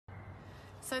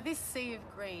So this sea of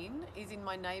green is in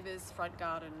my neighbour's front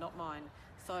garden, not mine.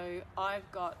 So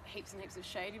I've got heaps and heaps of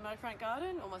shade in my front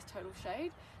garden, almost total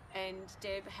shade, and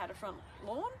Deb had a front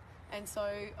lawn, and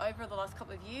so over the last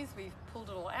couple of years we've pulled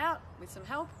it all out with some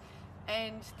help,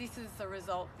 and this is the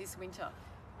result this winter.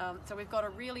 So we've got a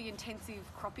really intensive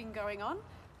cropping going on.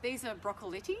 These are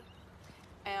Broccoletti,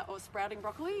 or sprouting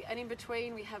broccoli, and in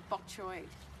between we have Bok Choy.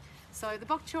 So the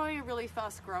Bok Choy are really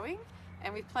fast growing,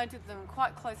 and we've planted them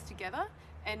quite close together,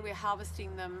 and we're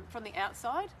harvesting them from the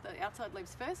outside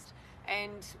leaves first,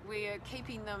 and we're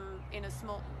keeping them in a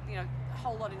small, a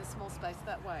whole lot in a small space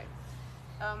that way.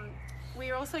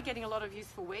 We're also getting a lot of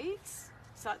useful weeds,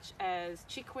 such as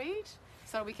chickweed,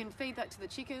 so we can feed that to the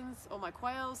chickens or my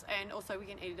quails, and also we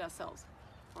can eat it ourselves.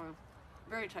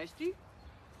 Very tasty.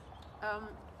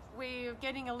 We're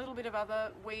getting a little bit of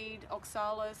other weed,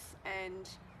 oxalis and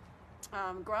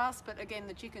grass, but again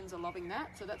the chickens are loving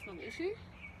that, so that's not an issue.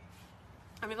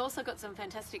 And we've also got some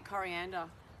fantastic coriander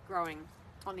growing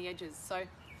on the edges. So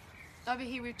over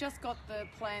here we've just got the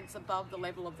plants above the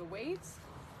level of the weeds,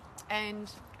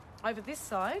 and over this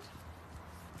side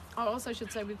I also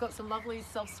should say we've got some lovely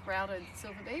self-sprouted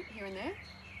silver beet here and there.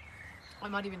 I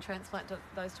might even transplant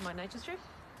those to my nature strip.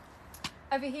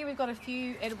 Over here we've got a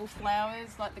few edible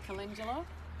flowers like the calendula,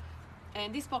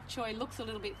 and this bok choy looks a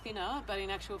little bit thinner, but in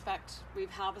actual fact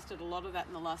we've harvested a lot of that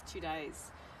in the last 2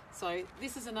 days. So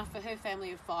this is enough for her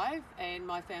family of 5 and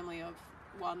my family of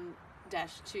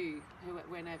 1-2,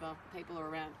 whenever people are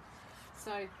around.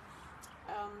 So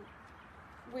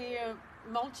we're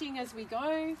mulching as we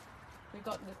go. We've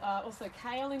got also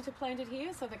kale interplanted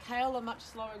here, so the kale are much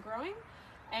slower growing,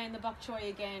 and the bok choy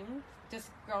again just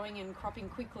growing and cropping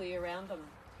quickly around them.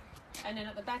 And then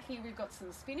at the back here we've got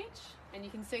some spinach, and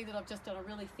you can see that I've just done a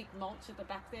really thick mulch at the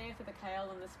back there for the kale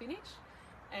and the spinach,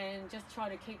 and just try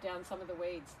to keep down some of the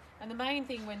weeds. And the main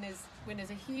thing when there's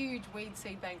a huge weed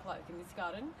seed bank like in this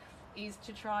garden is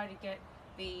to try to get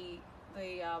the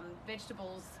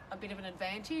vegetables a bit of an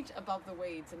advantage above the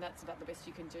weeds, and that's about the best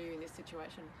you can do in this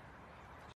situation.